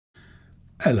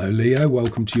Hello Leo,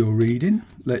 welcome to your reading.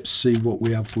 Let's see what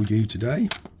we have for you today.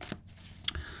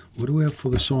 What do we have for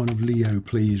the sign of Leo,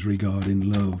 please,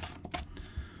 regarding love?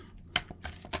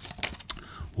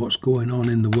 What's going on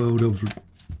in the world of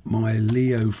my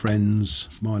Leo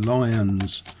friends, my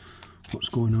lions? What's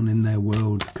going on in their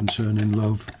world concerning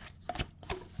love?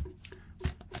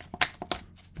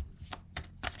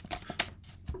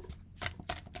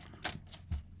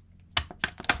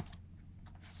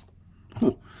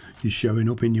 Oh, you're showing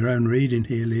up in your own reading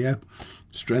here, Leo.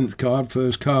 Strength card,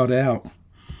 first card out.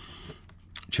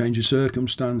 Change of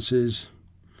circumstances.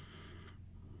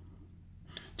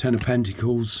 Ten of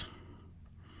Pentacles.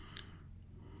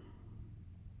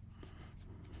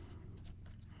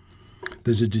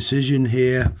 There's a decision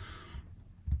here.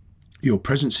 Your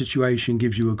present situation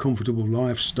gives you a comfortable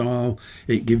lifestyle.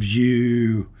 It gives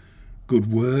you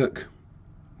good work.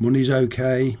 Money's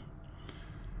okay.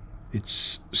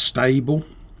 It's stable.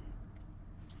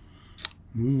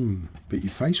 But you're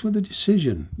faced with a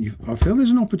decision. I feel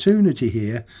there's an opportunity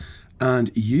here, and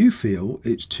you feel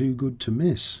it's too good to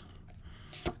miss.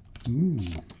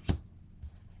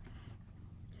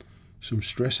 Some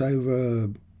stress over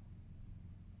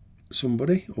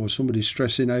somebody, or somebody's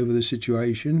stressing over the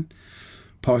situation.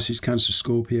 Pisces, Cancer,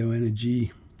 Scorpio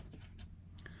energy.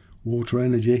 Water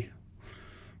energy.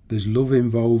 There's love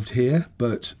involved here,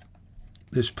 but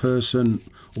this person,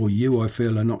 or you, I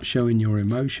feel, are not showing your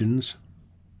emotions.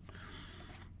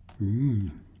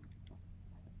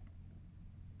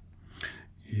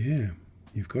 Yeah,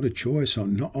 you've got a choice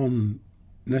on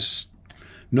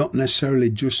not necessarily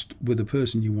just with the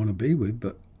person you want to be with,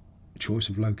 but choice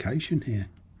of location here.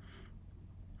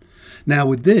 Now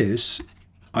with this,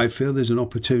 I feel there's an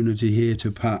opportunity here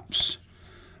to perhaps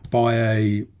buy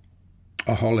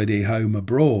a holiday home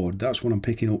abroad. That's what I'm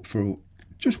picking up for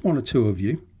just one or two of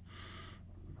you.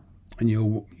 And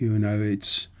you know,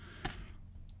 it's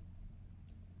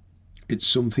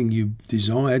something you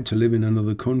desired, to live in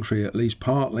another country, at least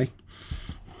partly.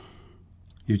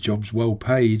 Your job's well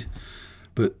paid,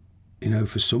 but you know,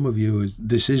 for some of you,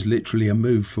 this is literally a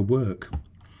move for work.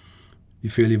 You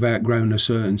feel you've outgrown a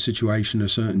certain situation, a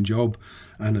certain job,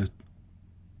 and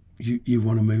you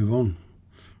want to move on.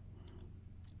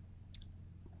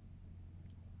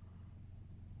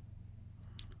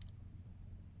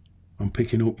 I'm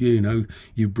picking up, you know,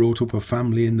 you've brought up a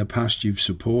family in the past, you've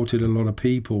supported a lot of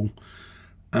people,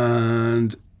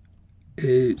 and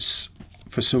it's,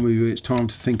 for some of you, it's time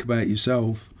to think about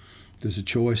yourself. There's a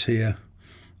choice here.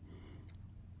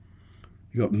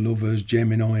 You got the Lovers,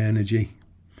 Gemini energy.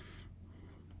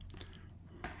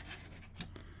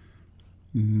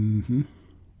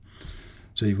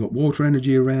 So you've got water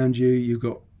energy around you, you've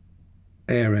got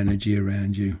air energy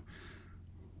around you.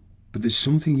 But there's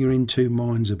something you're in two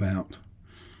minds about.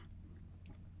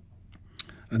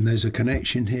 And there's a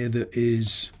connection here that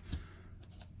is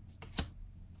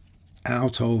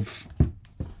out of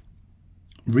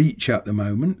reach at the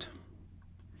moment.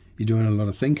 You're doing a lot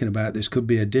of thinking about this. Could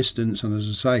be a distance, and as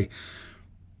I say,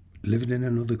 living in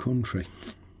another country.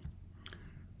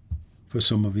 For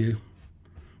some of you,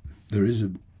 there is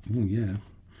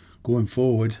going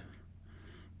forward.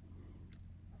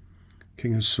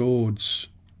 King of Swords,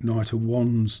 Knight of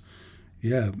Wands,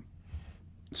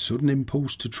 sudden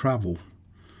impulse to travel.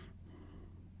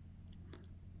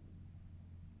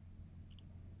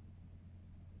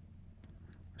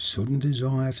 Sudden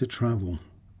desire to travel.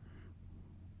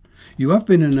 You have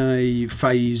been in a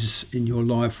phase in your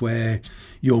life where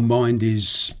your mind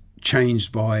is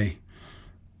changed by,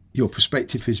 your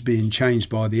perspective is being changed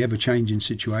by the ever-changing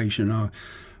situation.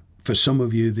 For some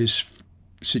of you, this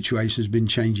situation has been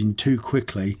changing too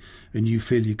quickly and you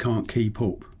feel you can't keep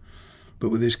up. But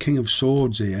with this King of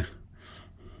Swords here,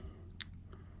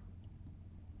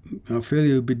 I feel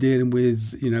you'll be dealing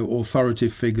with, you know,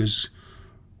 authoritative figures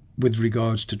with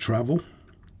regards to travel.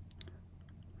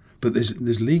 But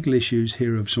there's legal issues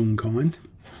here of some kind.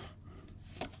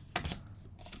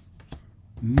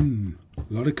 A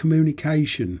lot of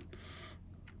communication.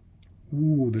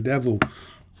 Ooh, the Devil.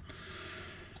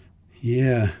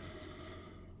 Yeah.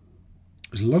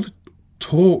 There's a lot of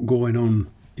talk going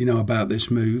on, you know, about this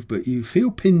move, but you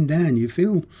feel pinned down. You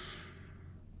feel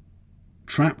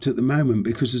trapped at the moment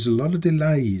because there's a lot of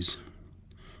delays.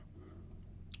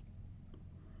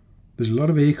 There's a lot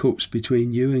of hiccups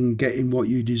between you and getting what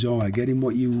you desire, getting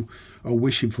what you are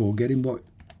wishing for, getting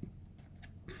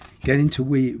to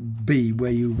be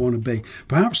where you want to be.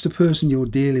 Perhaps the person you're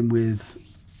dealing with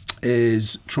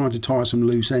is trying to tie some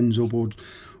loose ends up,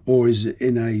 or is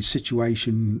in a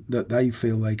situation that they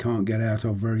feel they can't get out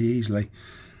of very easily.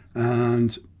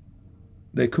 And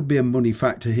there could be a money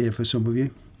factor here for some of you.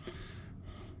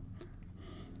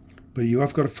 But you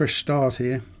have got a fresh start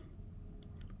here.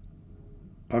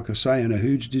 Like I say, and a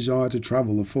huge desire to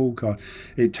travel, the Fool card.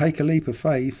 It'd take a leap of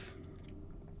faith.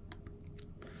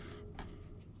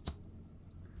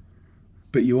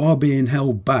 But you are being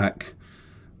held back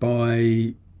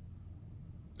by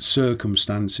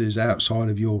circumstances outside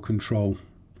of your control.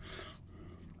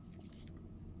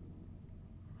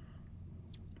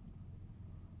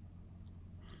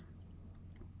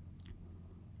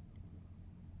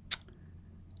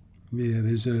 Yeah,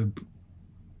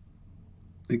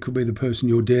 it could be the person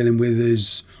you're dealing with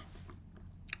is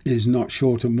not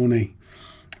short of money,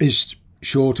 is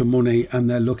short of money, and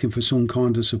they're looking for some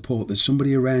kind of support. There's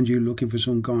somebody around you looking for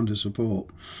some kind of support.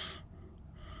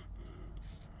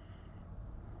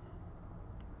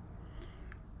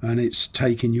 And it's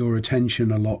taking your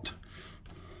attention a lot.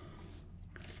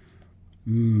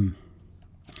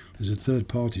 There's a third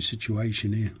party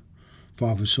situation here.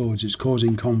 Five of Swords. It's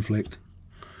causing conflict.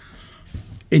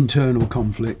 Internal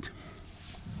conflict.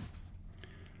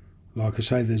 Like I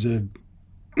say, there's a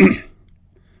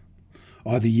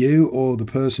either you or the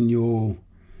person you're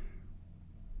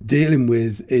dealing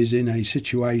with is in a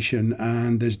situation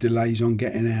and there's delays on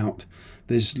getting out.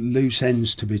 There's loose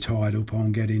ends to be tied up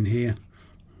on getting here.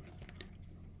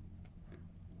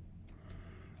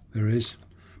 There is.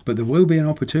 But there will be an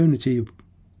opportunity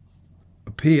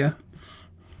appear.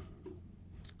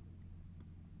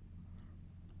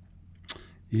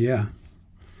 Yeah.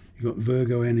 You've got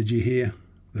Virgo energy here.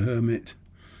 The Hermit.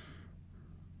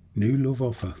 New love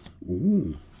offer.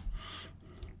 Ooh.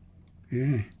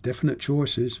 Yeah. Definite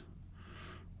choices.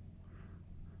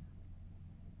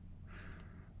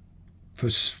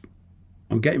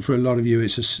 I'm getting for a lot of you,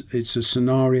 it's a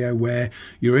scenario where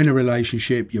you're in a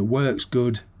relationship, your work's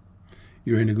good,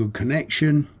 you're in a good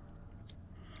connection,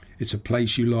 it's a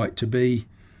place you like to be,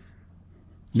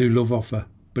 new love offer,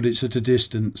 but it's at a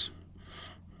distance.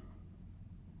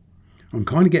 I'm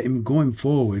kind of getting going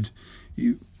forward,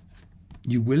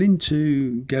 you're willing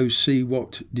to go see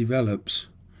what develops,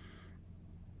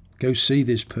 go see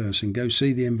this person, go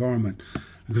see the environment,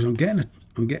 because I'm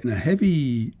getting a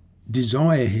heavy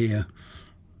desire here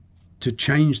to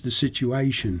change the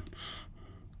situation.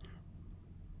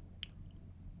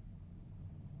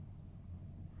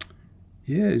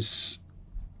 Yeah, it's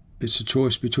a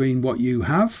choice between what you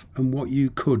have and what you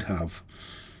could have.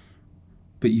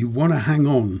 But you want to hang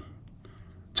on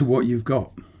to what you've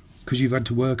got because you've had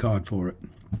to work hard for it.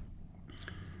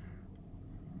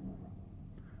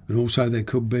 And also there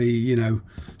could be, you know,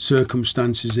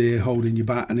 circumstances here holding you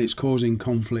back and it's causing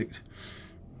conflict.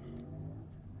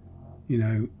 You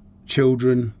know,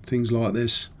 children, things like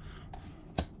this.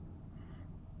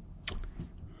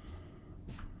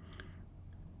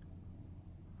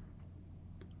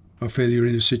 I feel you're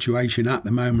in a situation at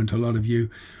the moment, a lot of you,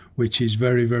 which is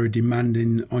very, very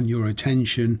demanding on your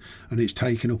attention and it's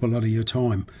taking up a lot of your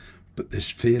time. But there's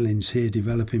feelings here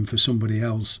developing for somebody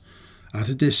else at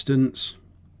a distance,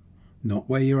 not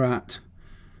where you're at.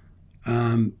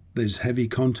 There's heavy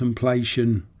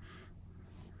contemplation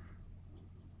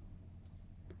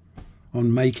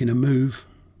on making a move.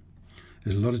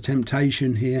 There's a lot of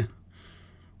temptation here.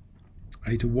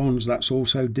 Eight of Wands, that's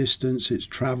also distance, it's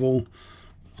travel.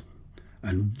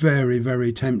 And very,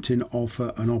 very tempting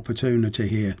offer and opportunity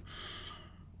here.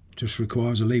 Just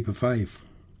requires a leap of faith.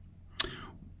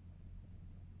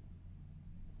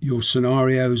 Your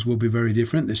scenarios will be very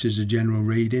different. This is a general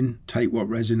reading. Take what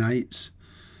resonates.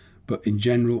 But in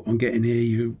general, I'm getting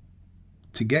here,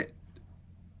 to get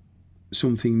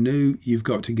something new, you've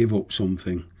got to give up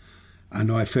something.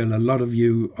 And I feel a lot of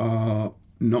you are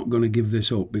not going to give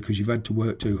this up because you've had to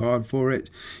work too hard for it.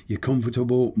 You're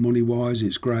comfortable, money-wise,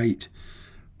 it's great.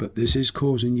 But this is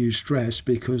causing you stress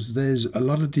because there's a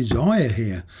lot of desire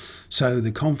here. So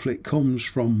the conflict comes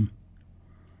from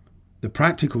the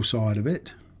practical side of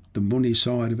it, the money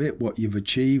side of it, what you've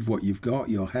achieved, what you've got,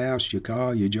 your house, your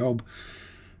car, your job,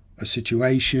 a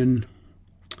situation,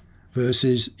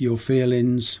 versus your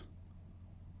feelings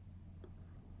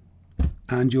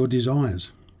and your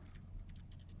desires.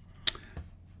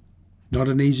 Not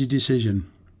an easy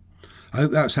decision. I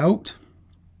hope that's helped.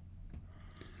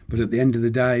 But at the end of the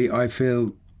day, I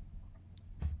feel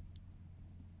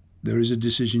there is a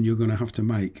decision you're going to have to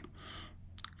make,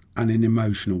 and an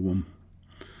emotional one,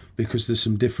 because there's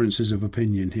some differences of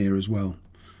opinion here as well,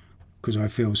 because I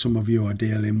feel some of you are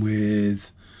dealing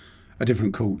with a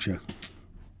different culture.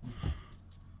 I'm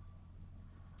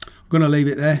going to leave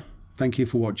it there. Thank you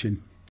for watching.